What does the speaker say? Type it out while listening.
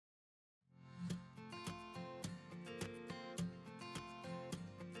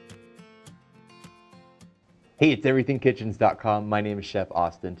Hey, it's everythingkitchens.com. My name is Chef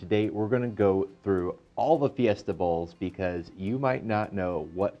Austin. Today we're going to go through all the Fiesta bowls because you might not know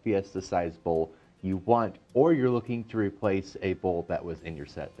what Fiesta size bowl you want, or you're looking to replace a bowl that was in your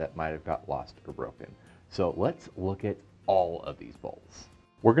set that might have got lost or broken. So let's look at all of these bowls.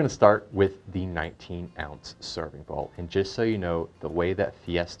 We're going to start with the 19-ounce serving bowl. And just so you know, the way that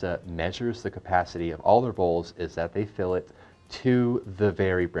Fiesta measures the capacity of all their bowls is that they fill it to the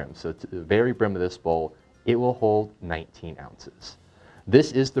very brim. So to the very brim of this bowl, it will hold 19 ounces.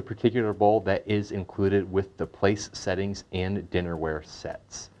 This is the particular bowl that is included with the place settings and dinnerware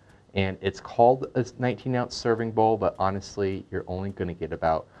sets. And it's called a 19-ounce serving bowl, but honestly, you're only going to get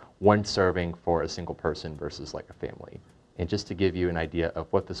about one serving for a single person versus like a family. And just to give you an idea of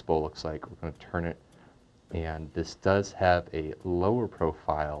what this bowl looks like, we're going to turn it. And this does have a lower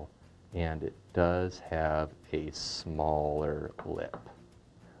profile, and it does have a smaller lip.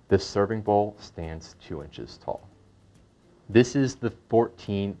 This serving bowl stands 2 inches tall. This is the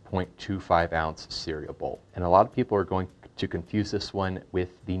 14.25 ounce cereal bowl. And a lot of people are going to confuse this one with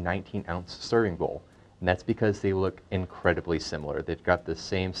the 19-ounce serving bowl. And that's because they look incredibly similar. They've got the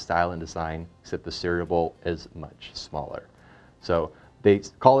same style and design, except the cereal bowl is much smaller. So they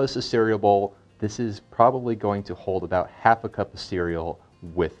call this a cereal bowl. This is probably going to hold about half a cup of cereal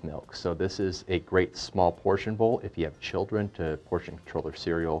with milk. So this is a great small portion bowl. If you have children to portion control their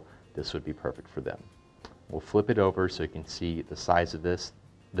cereal, this would be perfect for them. We'll flip it over so you can see the size of this.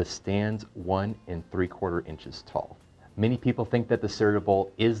 This stands 1 3/4 inches tall. Many people think that the cereal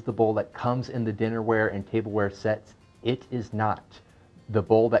bowl is the bowl that comes in the dinnerware and tableware sets. It is not. The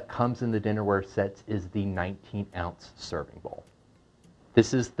bowl that comes in the dinnerware sets is the 19-ounce serving bowl.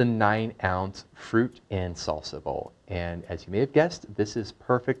 This is the 9-ounce fruit and salsa bowl. And as you may have guessed, this is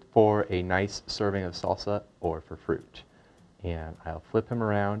perfect for a nice serving of salsa or for fruit. And I'll flip him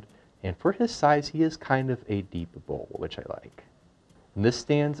around. And for his size, he is kind of a deep bowl, which I like. And this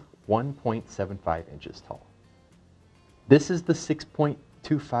stands 1.75 inches tall. This is the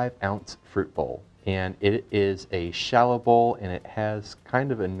 6.25 ounce fruit bowl. And it is a shallow bowl, and it has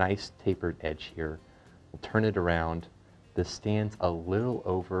kind of a nice tapered edge here. We'll turn it around. This stands a little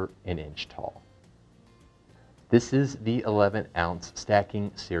over an inch tall. This is the 11-ounce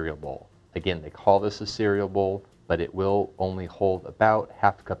stacking cereal bowl. Again, they call this a cereal bowl, but it will only hold about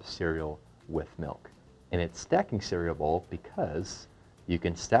half a cup of cereal with milk. And it's stacking cereal bowl because you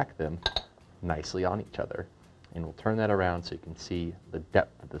can stack them nicely on each other. And we'll turn that around so you can see the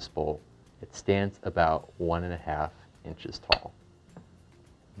depth of this bowl. It stands about 1.5 inches tall.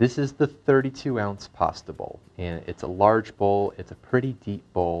 This is the 32-ounce pasta bowl, and it's a large bowl. It's a pretty deep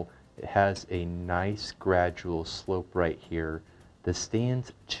bowl. It has a nice gradual slope right here. This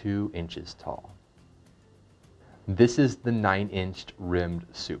stands 2 inches tall. This is the 9-inch rimmed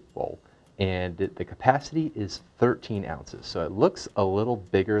soup bowl, and the capacity is 13 ounces. So it looks a little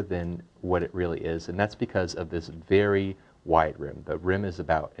bigger than what it really is, and that's because of this very wide rim. The rim is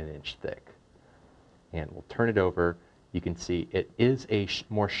about an inch thick. And we'll turn it over. You can see it is a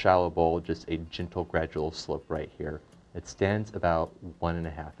more shallow bowl, just a gentle gradual slope right here. It stands about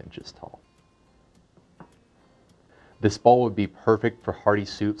 1.5 inches tall. This bowl would be perfect for hearty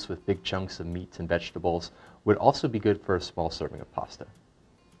soups with big chunks of meats and vegetables. Would also be good for a small serving of pasta.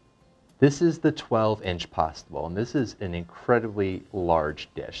 This is the 12-inch pasta bowl, and this is an incredibly large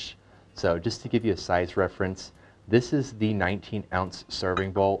dish. So just to give you a size reference, this is the 19-ounce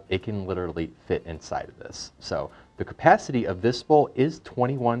serving bowl. It can literally fit inside of this. So the capacity of this bowl is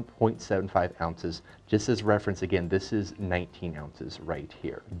 21.75 ounces. Just as reference, again, this is 19 ounces right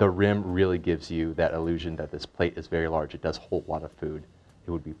here. The rim really gives you that illusion that this plate is very large. It does hold a lot of food.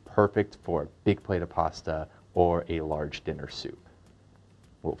 It would be perfect for a big plate of pasta or a large dinner soup.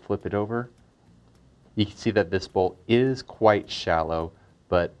 We'll flip it over. You can see that this bowl is quite shallow,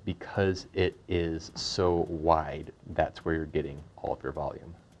 but because it is so wide, that's where you're getting all of your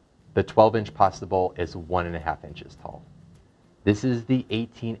volume. The 12-inch pasta bowl is 1.5 inches tall. This is the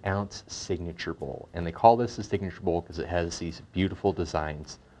 18-ounce signature bowl, and they call this a signature bowl because it has these beautiful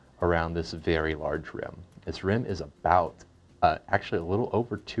designs around this very large rim. This rim is about actually a little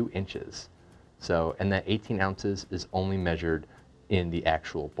over 2 inches. So, and that 18 ounces is only measured in the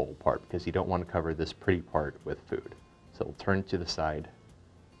actual bowl part because you don't want to cover this pretty part with food. So we'll turn it to the side,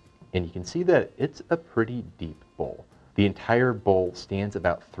 and you can see that it's a pretty deep bowl. The entire bowl stands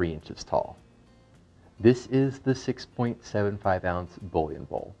about 3 inches tall. This is the 6.75 ounce bouillon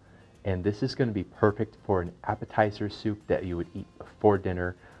bowl, and this is going to be perfect for an appetizer soup that you would eat before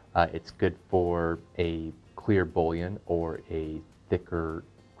dinner. It's good for a clear bouillon or a thicker,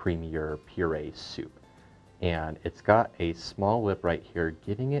 creamier puree soup. And it's got a small lip right here,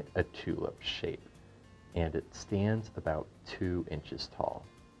 giving it a tulip shape. and it stands about 2 inches tall.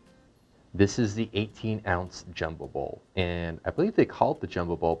 This is the 18-ounce jumbo bowl, and I believe they call it the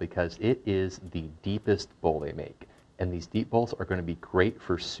jumbo bowl because it is the deepest bowl they make. And these deep bowls are going to be great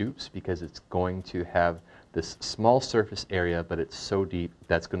for soups because it's going to have this small surface area, but it's so deep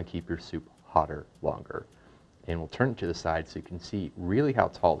that's going to keep your soup hotter longer. And we'll turn it to the side so you can see really how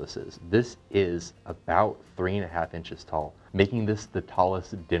tall this is. This is about 3.5 inches tall, making this the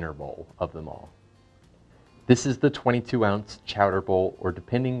tallest dinner bowl of them all. This is the 22-ounce chowder bowl, or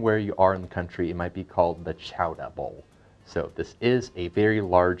depending where you are in the country, it might be called the chowder bowl. So this is a very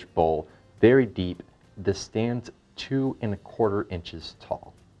large bowl, very deep. This stands 2.25 inches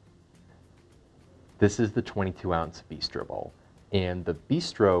tall. This is the 22-ounce Bistro bowl. And the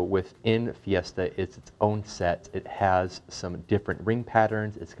Bistro within Fiesta is its own set. It has some different ring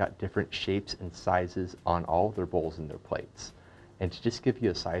patterns. It's got different shapes and sizes on all of their bowls and their plates. And to just give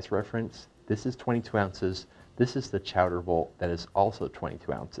you a size reference, this is 22 ounces. This is the chowder bowl that is also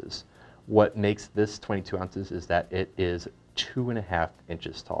 22 ounces. What makes this 22 ounces is that it is 2.5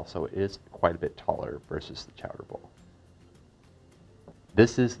 inches tall, so it is quite a bit taller versus the chowder bowl.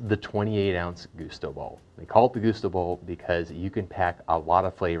 This is the 28-ounce Gusto bowl. They call it the Gusto bowl because you can pack a lot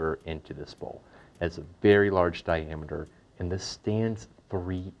of flavor into this bowl. It has a very large diameter, and this stands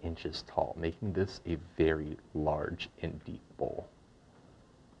 3 inches tall, making this a very large and deep bowl.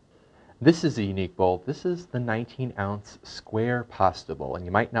 This is a unique bowl. This is the 19-ounce square pasta bowl, and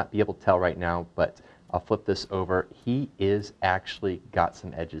you might not be able to tell right now, but I'll flip this over. He is actually got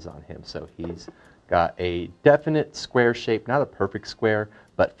some edges on him, so he's got a definite square shape, not a perfect square,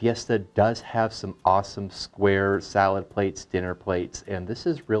 but Fiesta does have some awesome square salad plates, dinner plates, and this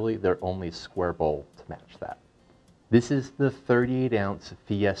is really their only square bowl to match that. This is the 38-ounce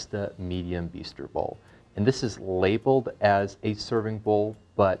Fiesta medium Bistro bowl. And this is labeled as a serving bowl,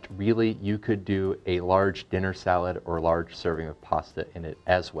 but really you could do a large dinner salad or a large serving of pasta in it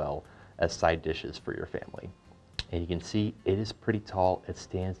as well as side dishes for your family. And you can see it is pretty tall. It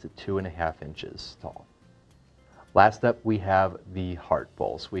stands at 2.5 inches tall. Last up, we have the heart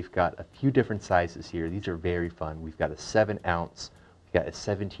bowls. We've got a few different sizes here. These are very fun. We've got a 7-ounce, we've got a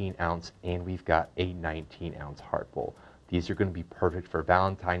 17-ounce, and we've got a 19-ounce heart bowl. These are going to be perfect for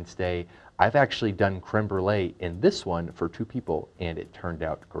Valentine's Day. I've actually done creme brulee in this one for 2 people, and it turned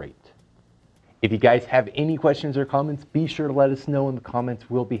out great. If you guys have any questions or comments, be sure to let us know in the comments.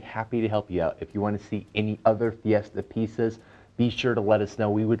 We'll be happy to help you out. If you want to see any other Fiesta pieces, be sure to let us know.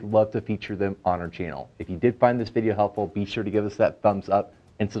 We would love to feature them on our channel. If you did find this video helpful, be sure to give us that thumbs up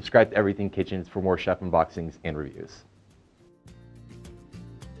and subscribe to Everything Kitchens for more chef unboxings and reviews.